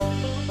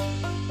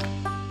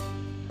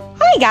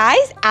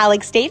guys,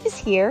 Alex Davis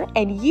here,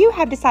 and you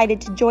have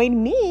decided to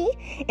join me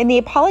in the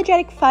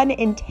Apologetic Fun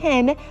in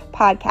 10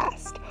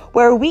 podcast,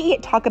 where we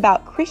talk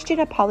about Christian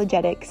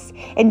apologetics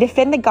and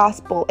defend the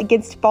gospel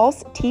against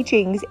false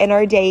teachings in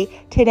our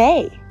day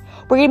today.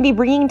 We're going to be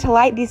bringing to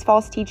light these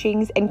false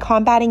teachings and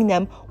combating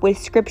them with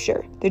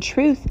scripture, the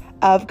truth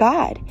of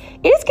God.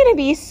 It is going to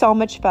be so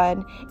much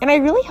fun, and I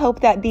really hope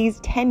that these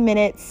 10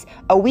 minutes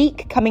a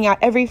week coming out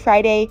every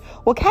Friday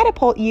will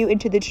catapult you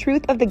into the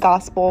truth of the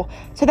gospel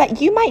so that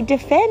you might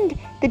defend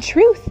the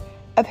truth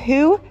of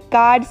who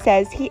God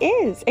says He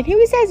is and who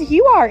He says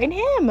you are in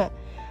Him.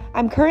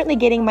 I'm currently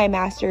getting my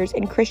master's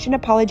in Christian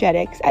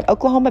apologetics at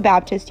Oklahoma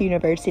Baptist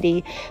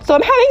University, so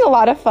I'm having a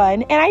lot of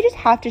fun, and I just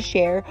have to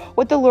share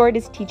what the Lord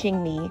is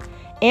teaching me,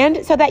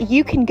 and so that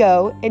you can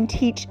go and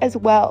teach as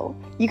well.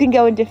 You can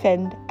go and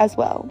defend as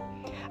well.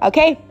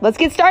 Okay, let's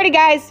get started,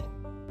 guys.